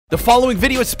The following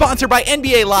video is sponsored by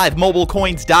NBA Live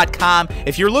MobileCoins.com.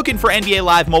 If you're looking for NBA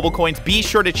Live Mobile Coins, be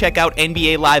sure to check out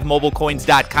NBA Live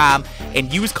MobileCoins.com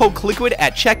and use code Kliquid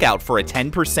at checkout for a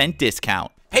 10%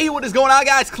 discount. Hey, what is going on,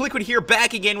 guys? Kliquid here,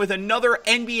 back again with another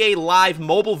NBA Live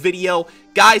mobile video.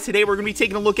 Guys, today we're going to be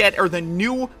taking a look at the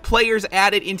new players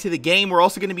added into the game. We're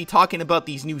also going to be talking about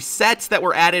these new sets that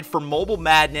were added for Mobile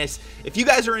Madness. If you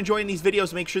guys are enjoying these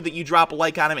videos, make sure that you drop a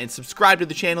like on them and subscribe to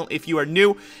the channel if you are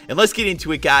new. And let's get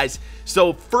into it, guys.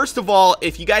 So first of all,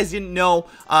 if you guys didn't know,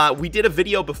 we did a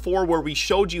video before where we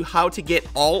showed you how to get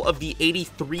all of the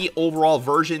 83 overall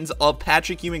versions of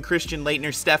Patrick Ewing, Christian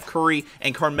Laettner, Steph Curry,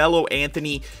 and Carmelo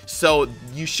Anthony. So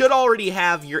you should already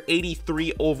have your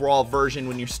 83 overall version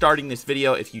when you're starting this video.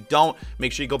 If you don't,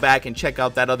 make sure you go back and check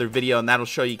out that other video, and that'll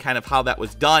show you kind of how that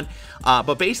was done.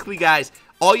 But basically, guys,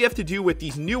 all you have to do with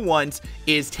these new ones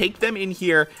is take them in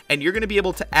here, and you're going to be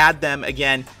able to add them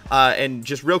again. And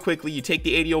just real quickly, you take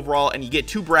the 80 overall, and you get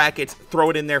two brackets,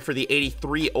 throw it in there for the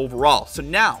 83 overall. So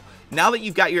now that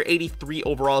you've got your 83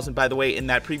 overalls, and by the way, in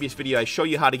that previous video, I show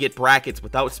you how to get brackets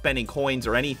without spending coins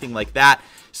or anything like that.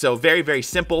 So very, very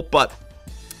simple. But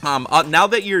now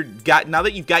that you've got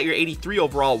your 83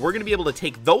 overall, we're going to be able to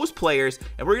take those players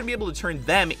and we're going to be able to turn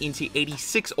them into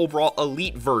 86 overall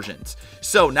elite versions.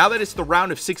 So now that it's the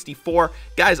round of 64,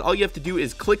 guys, all you have to do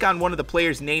is click on one of the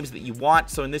players' names that you want.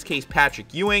 So in this case,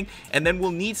 Patrick Ewing, and then we'll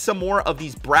need some more of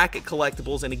these bracket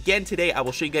collectibles. And again, today I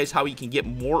will show you guys how you can get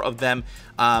more of them,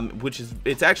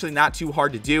 it's actually not too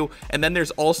hard to do. And then there's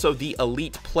also the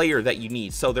elite player that you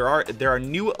need. So there are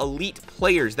new elite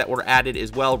players that were added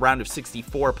as well, round of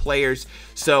 64 players.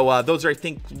 So those are, I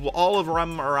think, all of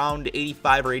them around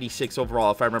 85 or 86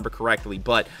 overall, if I remember correctly.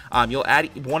 But you'll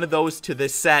add one of those to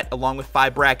this set along with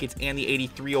 5 brackets and the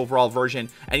 83 overall version,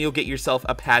 and you'll get yourself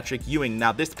a Patrick Ewing.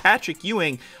 Now, this Patrick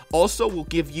Ewing also will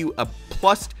give you a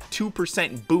plus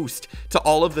 2% boost to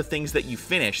all of the things that you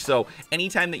finish. So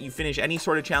anytime that you finish any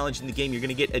sort of challenge in the game, you're going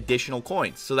to get additional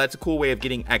coins. So that's a cool way of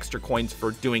getting extra coins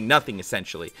for doing nothing,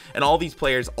 essentially. And all these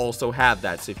players also have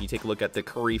that. So if you take a look at the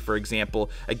Curry, for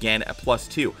example, again, a plus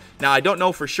 2. Now, I don't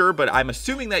know for sure, but I'm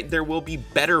assuming that there will be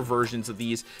better versions of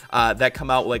these that come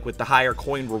out like with the higher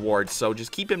coin rewards. So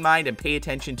just keep in mind and pay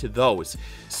attention to those.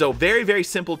 So very, very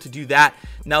simple to do that.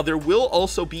 Now, there will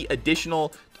also be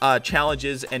additional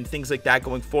challenges and things like that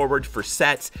going forward for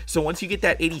sets. So once you get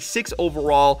that 86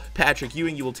 overall Patrick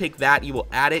Ewing, you will take that, you will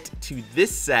add it to this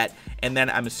set, and then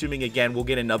I'm assuming again we'll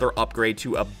get another upgrade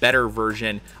to a better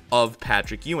version of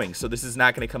Patrick Ewing. So this is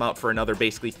not going to come out for another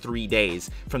basically 3 days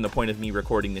from the point of me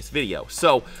recording this video.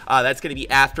 So that's going to be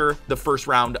after the first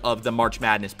round of the March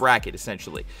Madness bracket,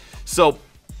 essentially. So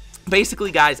basically,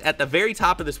 guys, at the very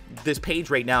top of this page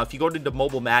right now, if you go to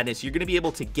Mobile Madness, you're going to be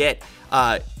able to get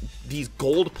these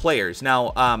gold players.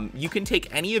 Now, you can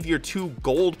take any of your 2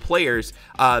 gold players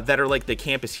that are like the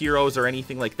campus heroes or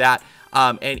anything like that,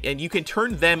 and you can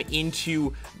turn them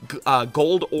into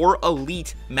gold or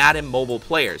elite Madden mobile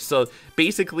players. So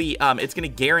basically, it's going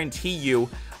to guarantee you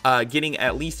getting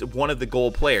at least one of the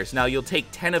gold players. Now, you'll take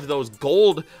 10 of those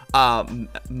gold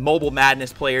Mobile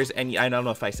Madness players, and I don't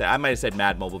know if I might have said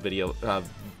Mad Mobile video,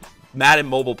 Madden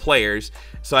mobile players,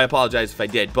 so I apologize if I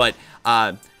did, but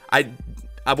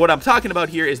what I'm talking about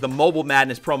here is the Mobile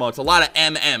Madness promo. It's a lot of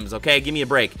MMs, okay? Give me a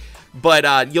break.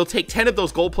 But you'll take 10 of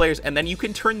those gold players, and then you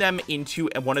can turn them into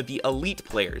one of the elite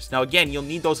players. Now, again, you'll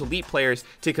need those elite players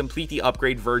to complete the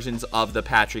upgrade versions of the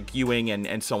Patrick Ewing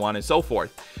and so on and so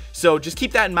forth. So just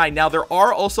keep that in mind. Now, there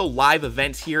are also live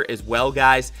events here as well,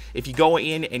 guys. If you go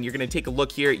in and you're going to take a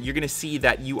look here, you're going to see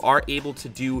that you are able to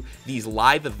do these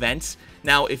live events.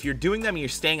 Now, if you're doing them and you're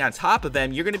staying on top of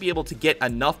them, you're going to be able to get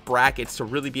enough brackets to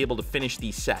really be able to finish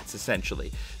these sets,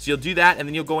 essentially. So you'll do that, and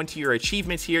then you'll go into your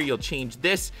achievements here. You'll change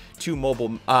this to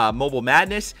Mobile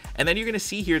Madness, and then you're going to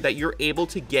see here that you're able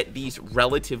to get these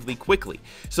relatively quickly.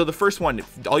 So the first one,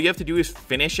 all you have to do is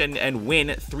finish and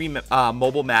win 3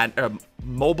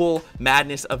 Mobile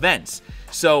Madness events.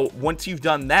 So once you've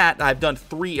done that, I've done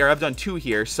 2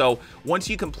 here. So once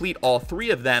you complete all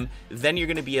 3 of them, then you're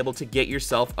going to be able to get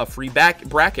yourself a free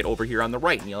bracket over here on the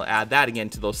right, and you'll add that again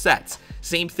to those sets.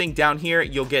 Same thing down here.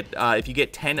 You'll get if you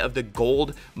get 10 of the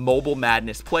gold Mobile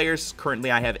Madness players,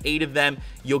 currently I have 8 of them,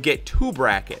 you'll get 2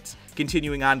 brackets.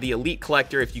 Continuing on, the elite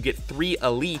collector, if you get 3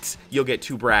 elites, you'll get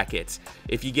 2 brackets.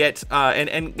 If you get and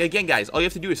again, guys, all you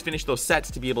have to do is finish those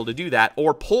sets to be able to do that,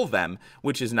 or pull them,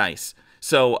 which is nice.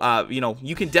 So, you know,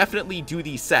 you can definitely do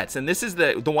these sets. And this is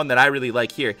the one that I really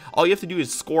like here. All you have to do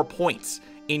is score points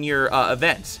in your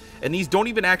events. And these don't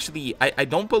even actually, I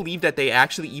don't believe that they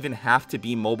actually even have to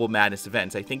be Mobile Madness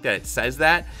events. I think that it says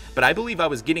that, but I believe I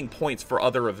was getting points for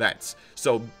other events.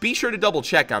 So be sure to double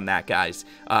check on that, guys,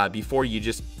 before you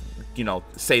just, you know,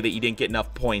 say that you didn't get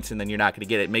enough points and then you're not going to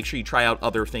get it. Make sure you try out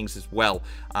other things as well.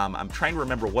 I'm trying to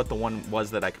remember what the one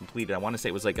was that I completed. I want to say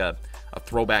it was like a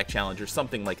throwback challenge or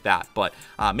something like that. But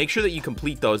make sure that you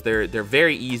complete those. They're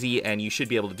very easy and you should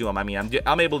be able to do them. I mean,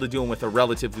 I'm able to do them with a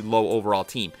relatively low overall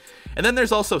team. And then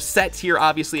there's also sets here.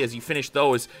 Obviously, as you finish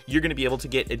those, you're going to be able to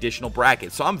get additional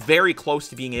brackets. So I'm very close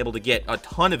to being able to get a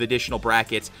ton of additional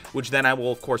brackets, which then I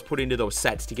will, of course, put into those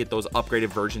sets to get those upgraded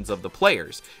versions of the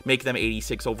players, make them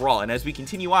 86 overall. And as we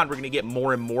continue on, we're going to get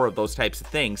more and more of those types of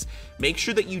things. Make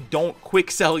sure that you don't quick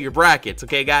sell your brackets,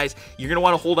 okay, guys? You're going to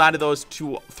want to hold on to those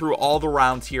through all the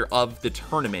rounds here of the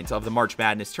tournament, of the March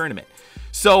Madness tournament.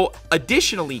 So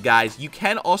additionally, guys, you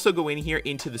can also go in here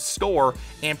into the store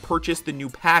and purchase the new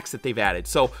packs that they've added.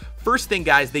 So first thing,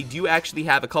 guys, they do actually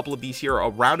have a couple of these here, a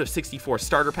round of 64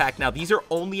 starter pack. Now, these are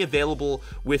only available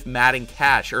with NBA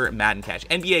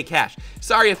Cash.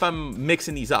 Sorry if I'm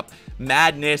mixing these up.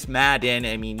 Madness, Madden,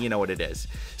 I mean, you know what it is.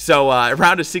 So a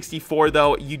round of 64,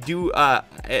 though, you do,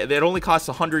 it only costs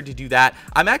 100 to do that.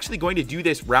 I'm actually going to do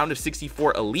this round of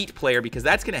 64 elite player because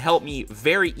that's going to help me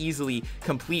very easily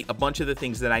complete a bunch of the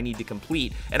things that I need to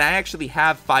complete. And I actually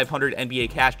have 500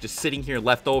 NBA Cash just sitting here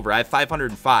left over. I have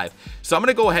 505. So I'm going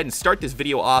to go ahead and start this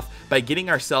video off by getting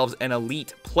ourselves an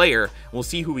elite player. We'll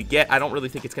see who we get. I don't really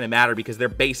think it's going to matter because they're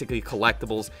basically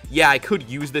collectibles. Yeah, I could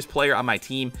use this player on my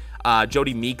team,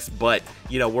 Jody Meeks, but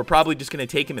you know, we're probably just going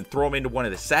to take him and throw him into one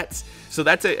of the sets. So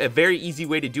that's a very easy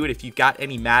way to do it if you've got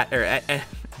any any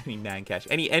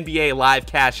NBA Live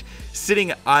Cash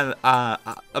sitting on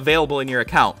available in your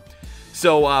account.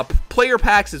 So player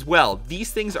packs as well.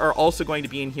 These things are also going to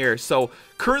be in here. So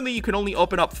currently you can only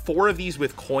open up 4 of these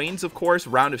with coins, of course,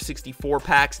 round of 64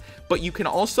 packs, but you can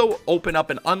also open up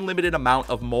an unlimited amount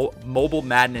of Mobile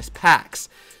Madness packs.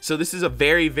 So this is a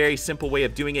very, very simple way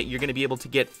of doing it. You're going to be able to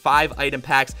get 5 item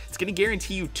packs. It's going to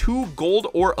guarantee you 2 gold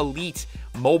or elite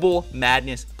Mobile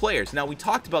Madness players. Now, we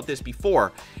talked about this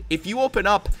before. If you open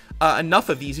up enough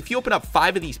of these, if you open up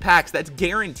 5 of these packs, that's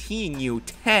guaranteeing you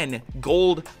 10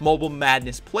 gold Mobile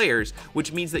Madness players,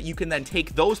 which means that you can then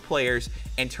take those players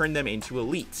and turn them into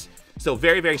elites. So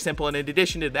very, very simple. And in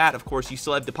addition to that, of course, you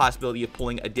still have the possibility of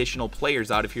pulling additional players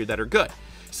out of here that are good.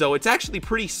 So it's actually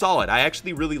pretty solid. I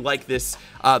actually really like this,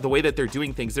 the way that they're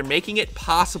doing things. They're making it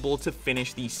possible to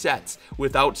finish these sets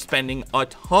without spending a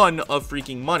ton of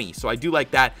freaking money. So I do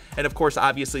like that. And of course,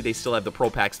 obviously, they still have the Pro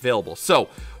Packs available. So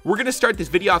we're going to start this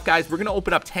video off, guys. We're going to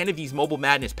open up 10 of these Mobile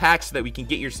Madness packs so that we can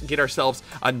get ourselves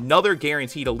another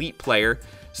guaranteed elite player.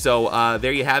 So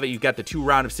there you have it. You've got the 2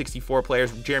 round of 64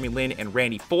 players, Jeremy Lin and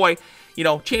Randy Foye. You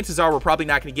know, chances are we're probably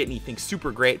not going to get anything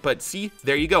super great, but see,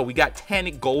 there you go. We got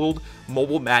 10 gold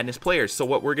Mobile Madness players. So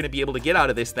what we're going to be able to get out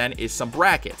of this then is some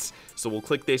brackets. So we'll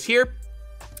click this here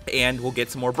and we'll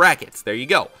get some more brackets. There you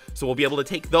go. So we'll be able to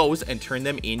take those and turn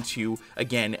them into,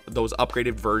 again, those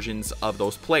upgraded versions of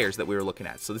those players that we were looking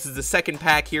at. So this is the second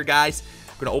pack here, guys.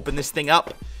 We're going to open this thing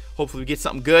up. Hopefully we get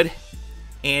something good.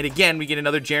 And again, we get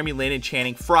another Jeremy Lin and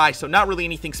Channing Frye. So not really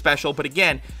anything special, but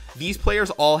again, these players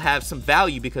all have some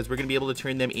value because we're going to be able to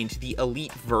turn them into the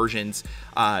elite versions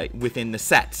within the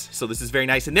sets. So this is very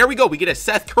nice. And there we go. We get a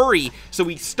Seth Curry. So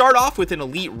we start off with an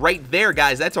elite right there,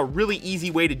 guys. That's a really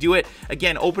easy way to do it.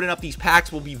 Again, opening up these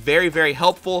packs will be very, very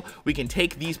helpful. We can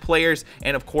take these players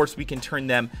and, of course, we can turn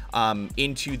them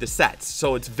into the sets.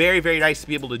 So it's very, very nice to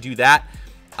be able to do that.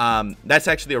 That's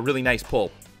actually a really nice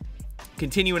pull.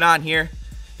 Continuing on here.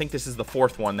 I think this is the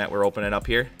 4th one that we're opening up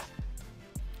here.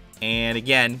 And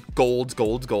again, golds. It's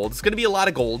going to be a lot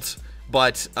of golds,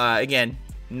 but again,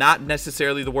 not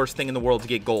necessarily the worst thing in the world to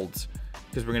get golds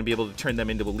because we're going to be able to turn them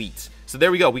into elites. So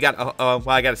there we go. We got well,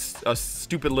 I got a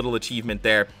stupid little achievement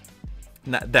there.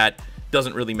 That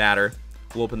doesn't really matter.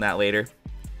 We'll open that later.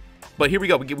 But here we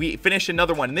go. We finished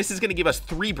another one, and this is going to give us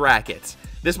 3 brackets.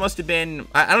 This must have been,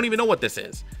 I don't even know what this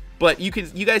is. But you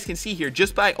guys can see here,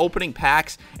 just by opening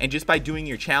packs and just by doing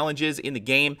your challenges in the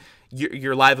game,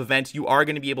 your live events, you are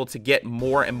going to be able to get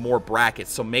more and more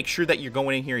brackets. So make sure that you're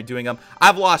going in here and doing them.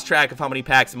 I've lost track of how many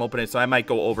packs I'm opening, so I might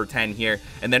go over 10 here.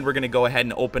 And then we're going to go ahead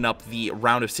and open up the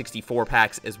round of 64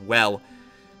 packs as well.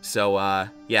 So,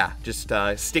 yeah, just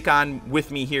stick on with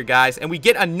me here, guys. And we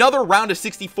get another round of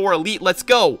 64 elite. Let's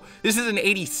go. This is an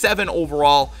 87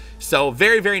 overall. So,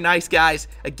 very, very nice, guys.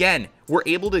 Again, we're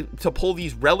able to pull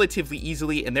these relatively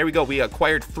easily. And there we go. We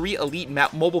acquired 3 elite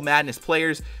Mobile Madness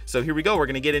players. So, here we go. We're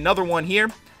going to get another one here.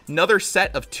 another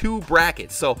set of 2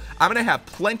 brackets. So I'm going to have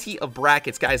plenty of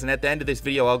brackets, guys, and at the end of this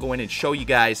video, I'll go in and show you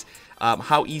guys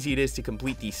how easy it is to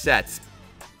complete these sets.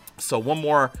 So one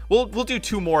more, we'll do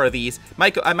 2 more of these.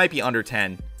 I might be under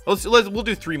 10. We'll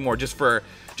do 3 more just for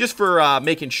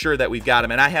making sure that we've got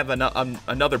them. And I have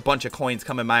another bunch of coins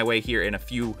coming my way here in a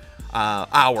few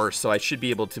hours, so I should be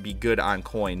able to be good on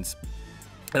coins.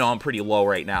 I know I'm pretty low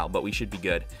right now, but we should be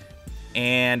good.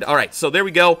 And all right, so there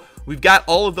we go. We've got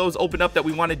all of those opened up that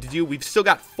we wanted to do. We've still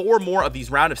got 4 more of these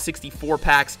round of 64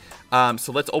 packs.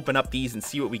 So let's open up these and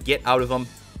see what we get out of them.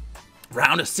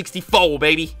 Round of 64,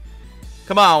 baby.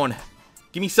 Come on.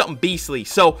 Give me something beastly.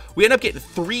 So we end up getting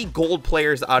 3 gold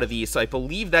players out of these. So I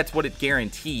believe that's what it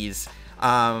guarantees.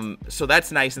 So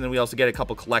that's nice. And then we also get a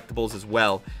couple collectibles as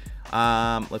well.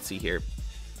 Let's see here.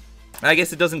 I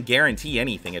guess it doesn't guarantee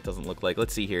anything, it doesn't look like.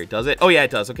 Let's see here. Does it? Oh, yeah, it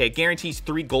does. Okay, it guarantees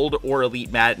 3 gold or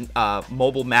elite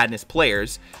Mobile Madness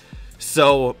players.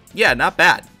 So, yeah, not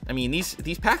bad. I mean,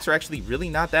 these packs are actually really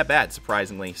not that bad,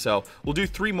 surprisingly. So, we'll do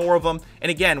 3 more of them.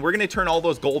 And again, we're going to turn all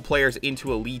those gold players into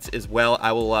elites as well.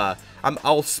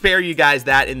 I'll spare you guys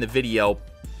that in the video.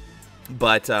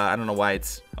 But, I don't know why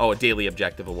it's... Oh, a daily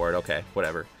objective award. Okay,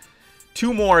 whatever.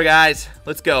 2 more, guys.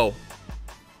 Let's go.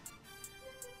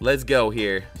 Let's go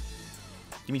here.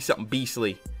 Give me something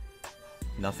beastly.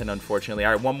 Nothing, unfortunately.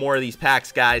 All right, 1 more of these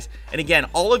packs, guys. And again,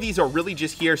 all of these are really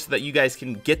just here so that you guys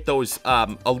can get those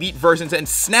elite versions. And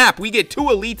snap, we get 2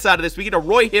 elites out of this. We get a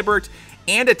Roy Hibbert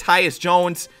and a Tyus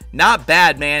Jones. Not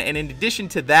bad, man. And in addition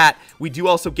to that, we do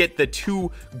also get the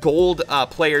 2 gold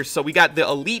players. So we got the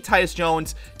elite Tyus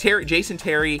Jones, Jason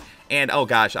Terry, and oh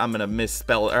gosh, I'm gonna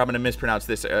misspell, or I'm gonna mispronounce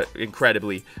this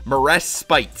incredibly. Mares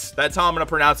Spites. That's how I'm gonna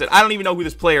pronounce it. I don't even know who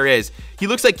this player is. He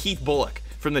looks like Keith Bullock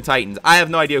from the Titans. I have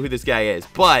no idea who this guy is,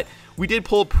 but we did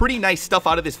pull pretty nice stuff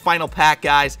out of this final pack,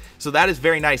 guys. So that is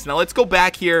very nice. Now let's go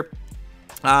back here.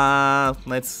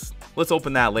 Let's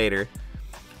open that later.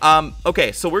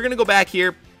 Okay, so we're gonna go back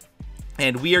here.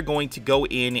 And we are going to go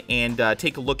in and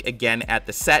take a look again at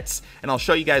the sets. And I'll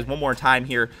show you guys one more time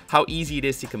here how easy it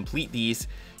is to complete these.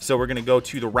 So we're going to go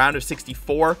to the round of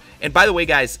 64. And by the way,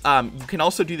 guys, you can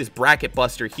also do this bracket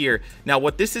buster here. Now,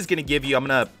 what this is going to give you, I'm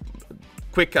going to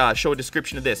quick show a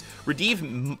description of this.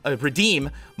 Redeem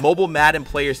Mobile Madden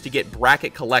players to get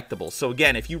bracket collectibles. So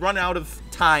again, if you run out of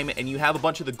time and you have a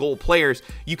bunch of the gold players,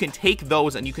 you can take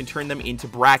those and you can turn them into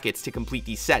brackets to complete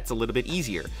these sets a little bit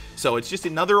easier. So it's just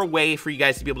another way for you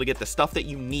guys to be able to get the stuff that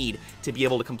you need to be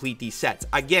able to complete these sets.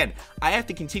 Again, I have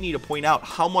to continue to point out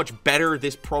how much better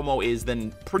this promo is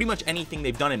than pretty much anything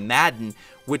they've done in Madden,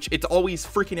 which it's always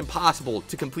freaking impossible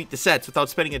to complete the sets without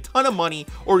spending a ton of money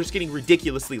or just getting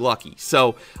ridiculously lucky.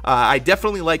 So I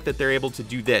definitely like that they're able to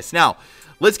do this. Now,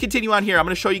 let's continue on here. I'm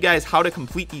going to show you guys how to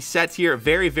complete these sets here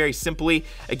very, very simply.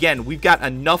 Again, we've got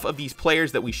enough of these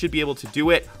players that we should be able to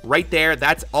do it right there.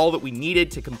 That's all that we needed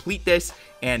to complete this.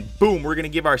 And boom, we're going to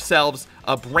give ourselves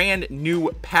a brand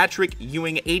new Patrick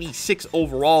Ewing 86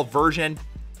 overall version.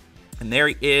 And there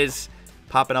he is,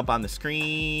 popping up on the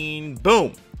screen.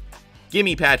 Boom.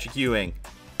 Gimme Patrick Ewing.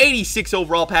 86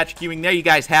 overall Patrick Ewing. There you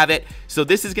guys have it. So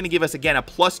this is going to give us, again, a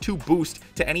 +2 boost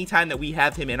to any time that we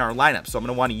have him in our lineup. So I'm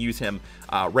going to want to use him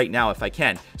right now if I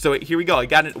can. So here we go. I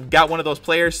got one of those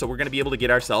players, so we're going to be able to get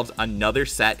ourselves another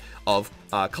set of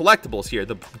collectibles here,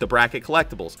 the bracket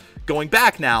collectibles. Going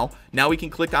back now we can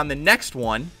click on the next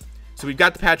one. So we've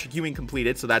got the Patrick Ewing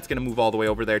completed, so that's going to move all the way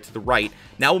over there to the right.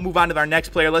 Now we'll move on to our next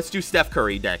player. Let's do Steph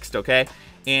Curry next, okay?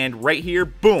 And right here,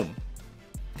 boom.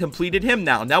 Completed him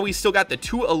now. Now we still got the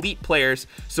 2 elite players,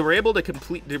 so we're able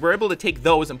to take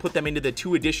those and put them into the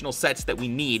 2 additional sets that we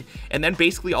need. And then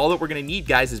basically all that we're going to need,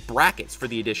 guys, is brackets for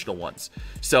the additional ones.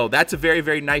 So that's a very,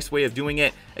 very nice way of doing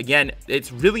it. Again,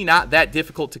 it's really not that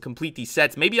difficult to complete these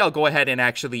sets. Maybe I'll go ahead and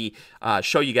actually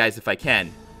show you guys if I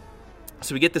can.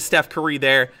 So we get the Steph Curry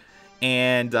there,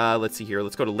 and let's see here.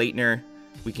 Let's go to Leitner.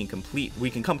 We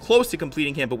can come close to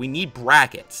completing him, but we need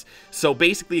brackets. So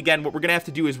basically, again, what we're going to have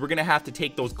to do is we're going to have to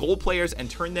take those gold players and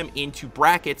turn them into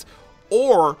brackets,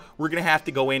 or we're going to have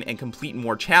to go in and complete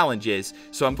more challenges.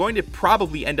 So I'm going to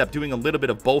probably end up doing a little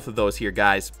bit of both of those here,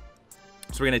 guys.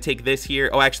 So we're going to take this here.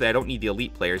 Oh, actually, I don't need the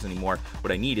elite players anymore.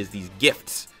 What I need is these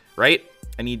gifts, right?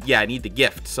 I need the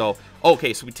gift. So,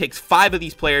 okay, so it takes 5 of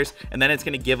these players, and then it's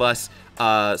going to give us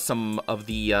some of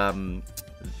the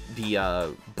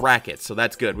brackets. So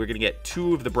that's good. We're gonna get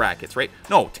 2 of the brackets, right?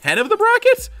 No, 10 of the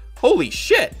brackets. Holy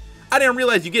shit, I didn't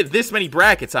realize you get this many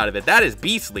brackets out of it. That is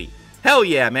beastly. Hell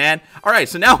yeah, man. All right,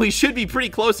 so now we should be pretty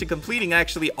close to completing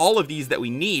actually all of these that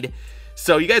we need.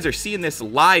 So you guys are seeing this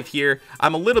live here.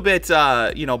 I'm a little bit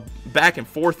you know, back and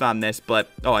forth on this,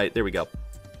 but there we go.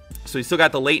 So we still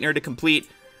got the Leitner to complete.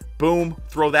 Boom,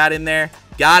 throw that in there.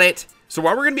 Got it. So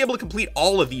we're going to be able to complete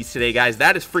all of these today, guys.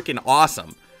 That is freaking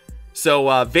awesome.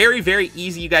 So very, very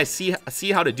easy. You guys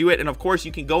see how to do it. And of course,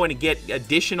 you can go in and get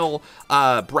additional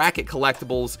bracket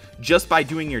collectibles just by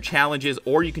doing your challenges,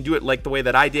 or you can do it like the way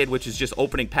that I did, which is just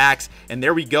opening packs. And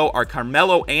there we go. Our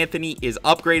Carmelo Anthony is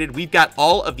upgraded. We've got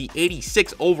all of the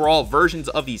 86 overall versions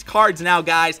of these cards now,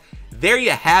 guys. There you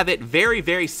have it. Very,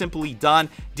 very simply done.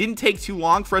 Didn't take too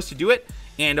long for us to do it.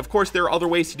 And of course, there are other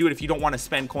ways to do it. If you don't want to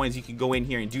spend coins, you can go in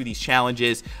here and do these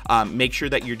challenges. Make sure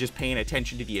that you're just paying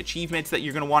attention to the achievements that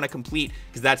you're going to want to complete,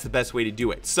 because that's the best way to do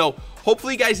it. So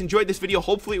hopefully you guys enjoyed this video.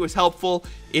 Hopefully it was helpful.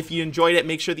 If you enjoyed it,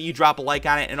 make sure that you drop a like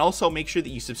on it, and also make sure that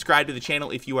you subscribe to the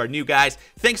channel if you are new, guys.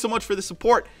 Thanks so much for the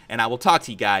support, and I will talk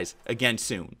to you guys again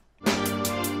soon.